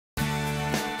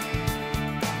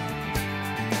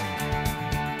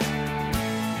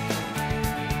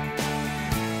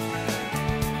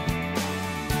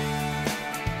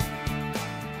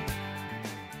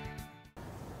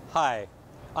Hi,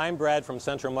 I'm Brad from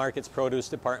Central Market's Produce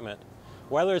Department.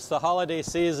 Whether it's the holiday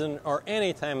season or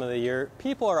any time of the year,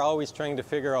 people are always trying to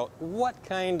figure out what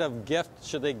kind of gift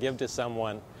should they give to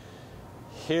someone.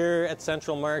 Here at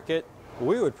Central Market,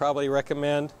 we would probably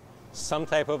recommend some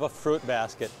type of a fruit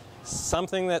basket.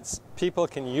 Something that people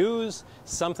can use,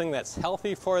 something that's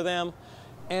healthy for them,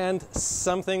 and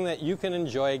something that you can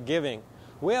enjoy giving.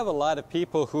 We have a lot of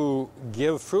people who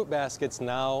give fruit baskets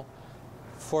now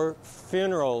for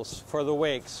funerals, for the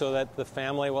wake, so that the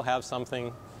family will have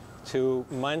something to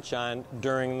munch on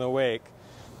during the wake.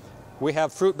 We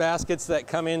have fruit baskets that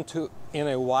come in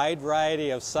a wide variety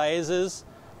of sizes,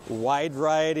 wide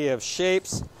variety of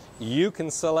shapes. You can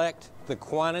select the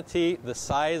quantity, the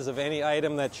size of any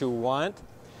item that you want.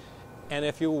 And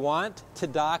if you want to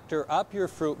doctor up your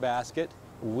fruit basket,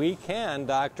 we can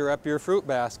doctor up your fruit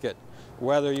basket.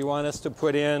 Whether you want us to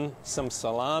put in some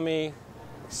salami,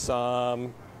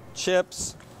 some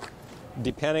chips,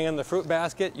 depending on the fruit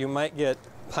basket, you might get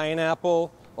pineapple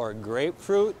or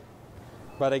grapefruit.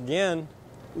 But again,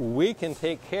 we can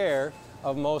take care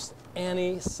of most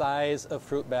any size of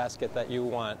fruit basket that you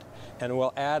want, and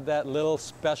we'll add that little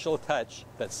special touch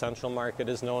that Central Market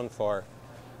is known for.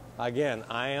 Again,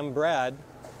 I am Brad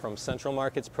from Central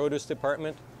Market's Produce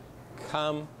Department.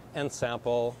 Come and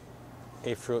sample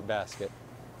a fruit basket.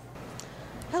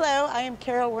 Hello, I am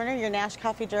Carol Werner, your Nash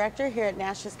Coffee Director here at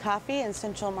Nash's Coffee in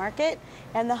Central Market,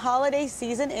 and the holiday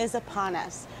season is upon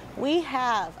us. We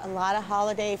have a lot of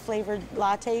holiday flavored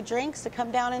latte drinks to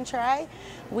come down and try.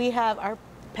 We have our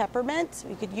peppermint.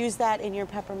 You could use that in your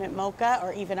peppermint mocha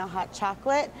or even a hot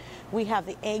chocolate. We have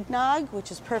the eggnog,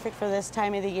 which is perfect for this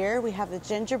time of the year. We have the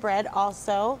gingerbread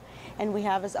also, and we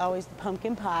have, as always, the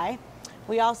pumpkin pie.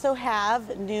 We also have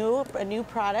a new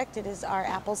product. It is our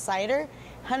apple cider,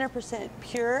 100%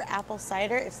 pure apple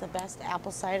cider. It's the best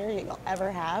apple cider you'll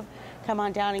ever have. Come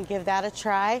on down and give that a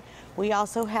try. We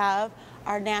also have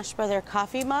our Nash Brother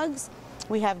coffee mugs.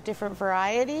 We have different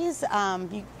varieties.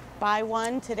 You buy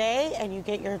one today and you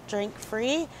get your drink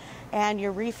free, and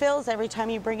your refills every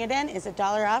time you bring it in is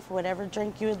 $1 off whatever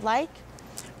drink you would like.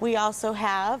 We also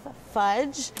have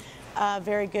fudge.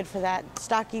 Very good for that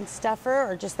stocking stuffer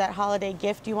or just that holiday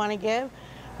gift you want to give.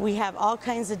 We have all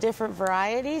kinds of different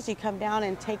varieties. You come down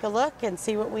and take a look and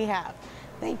see what we have.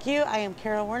 Thank you. I am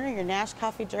Carol Werner, your Nash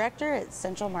Coffee Director at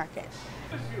Central Market.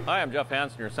 Hi, I'm Jeff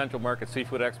Hansen, your Central Market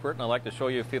seafood expert, and I'd like to show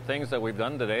you a few things that we've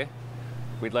done today.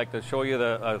 We'd like to show you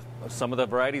some of the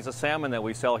varieties of salmon that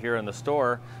we sell here in the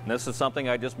store. And this is something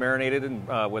I just marinated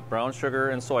with brown sugar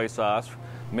and soy sauce,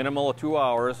 minimal of 2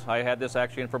 hours. I had this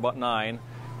actually in for about 9.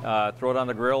 Throw it on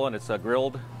the grill, and it's a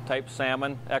grilled type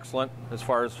salmon, excellent as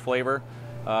far as flavor.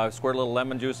 Squirt a little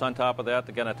lemon juice on top of that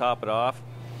to kind of top it off.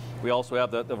 We also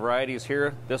have the varieties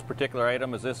here. This particular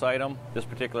item is this item. This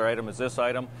particular item is this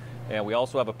item. And we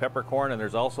also have a peppercorn, and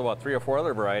there's also about 3 or 4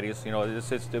 other varieties. You know,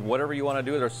 it's whatever you want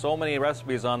to do. There's so many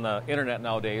recipes on the internet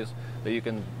nowadays that you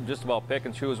can just about pick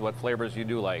and choose what flavors you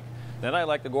do like. Then I'd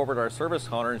like to go over to our service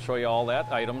counter and show you all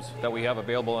that items that we have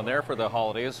available in there for the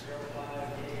holidays.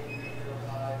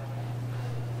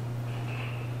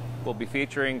 We'll be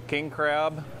featuring king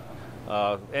crab,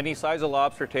 any size of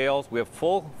lobster tails. We have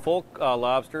full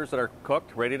lobsters that are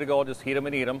cooked, ready to go. Just heat them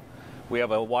and eat them. We have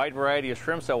a wide variety of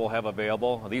shrimps that we'll have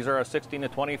available. These are our 16 to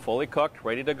 20 fully cooked,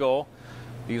 ready to go.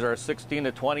 These are 16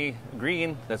 to 20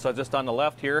 green. That's just on the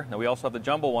left here. And we also have the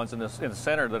jumbo ones in the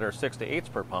center that are 6 to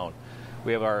 8 per pound.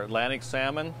 We have our Atlantic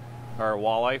salmon, our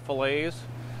walleye fillets,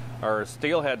 our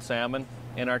steelhead salmon,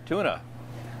 and our tuna.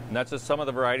 And that's just some of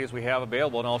the varieties we have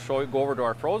available. And I'll go over to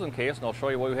our frozen case, and I'll show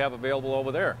you what we have available over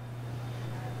there.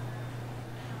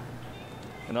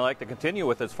 And I'd like to continue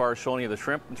with as far as showing you the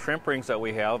shrimp rings that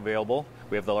we have available.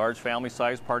 We have the large family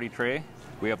size party tray.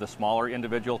 We have the smaller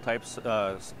individual types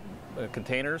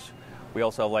containers. We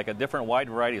also have like a different wide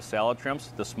variety of salad shrimps.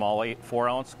 The small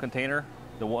 4-ounce container,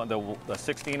 the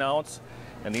 16 ounce,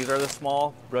 and these are the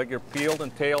small, regular peeled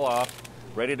and tail off,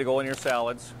 ready to go in your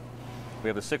salads. We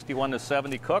have the 61 to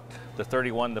 70 cooked, the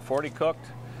 31 to 40 cooked,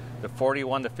 the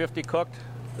 41 to 50 cooked,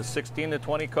 the 16 to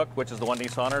 20 cooked, which is the one you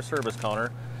saw on our service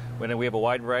counter. And then we have a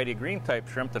wide variety of green type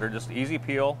shrimp that are just easy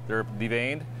peel. They're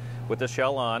deveined with the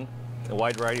shell on. A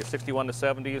wide variety of 61 to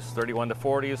 70s, 31 to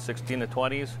 40s, 16 to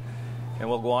 20s. And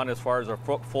we'll go on as far as our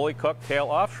fully cooked tail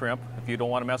off shrimp. If you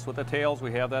don't want to mess with the tails,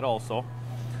 we have that also.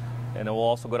 And then we'll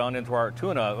also go down into our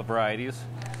tuna varieties.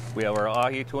 We have our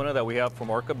ahi tuna that we have from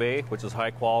Orca Bay, which is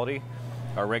high quality.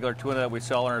 Our regular tuna that we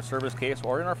sell in our service case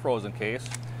or in our frozen case.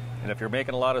 And if you're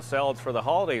making a lot of salads for the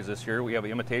holidays this year, we have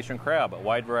imitation crab, a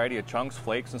wide variety of chunks,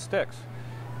 flakes, and sticks.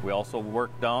 We also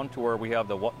work down to where we have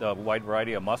the wide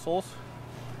variety of mussels,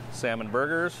 salmon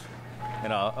burgers,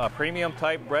 And a premium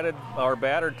type breaded or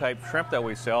battered type shrimp that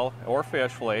we sell, or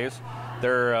fish fillets,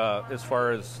 they're as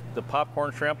far as the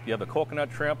popcorn shrimp, you have the coconut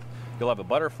shrimp, you'll have a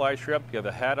butterfly shrimp, you have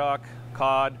the haddock,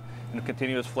 cod, and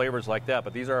continuous flavors like that.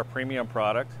 But these are a premium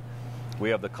product. We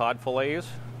have the cod fillets,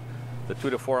 the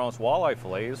 2 to 4 ounce walleye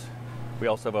fillets. We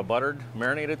also have a buttered,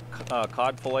 marinated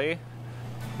cod fillet.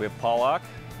 We have pollock,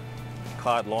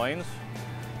 cod loins,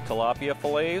 tilapia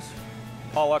fillets,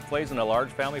 pollock fillets in a large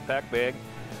family pack bag.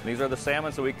 And these are the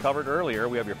salmons that we covered earlier.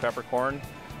 We have your peppercorn,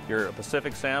 your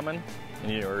Pacific salmon,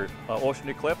 and your ocean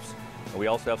eclipse. And we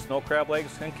also have snow crab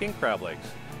legs and king crab legs.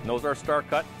 And those are star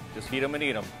cut. Just heat them and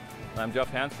eat them. I'm Jeff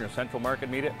Hansen, your Central Market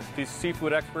Meat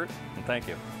Seafood expert, and thank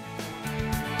you.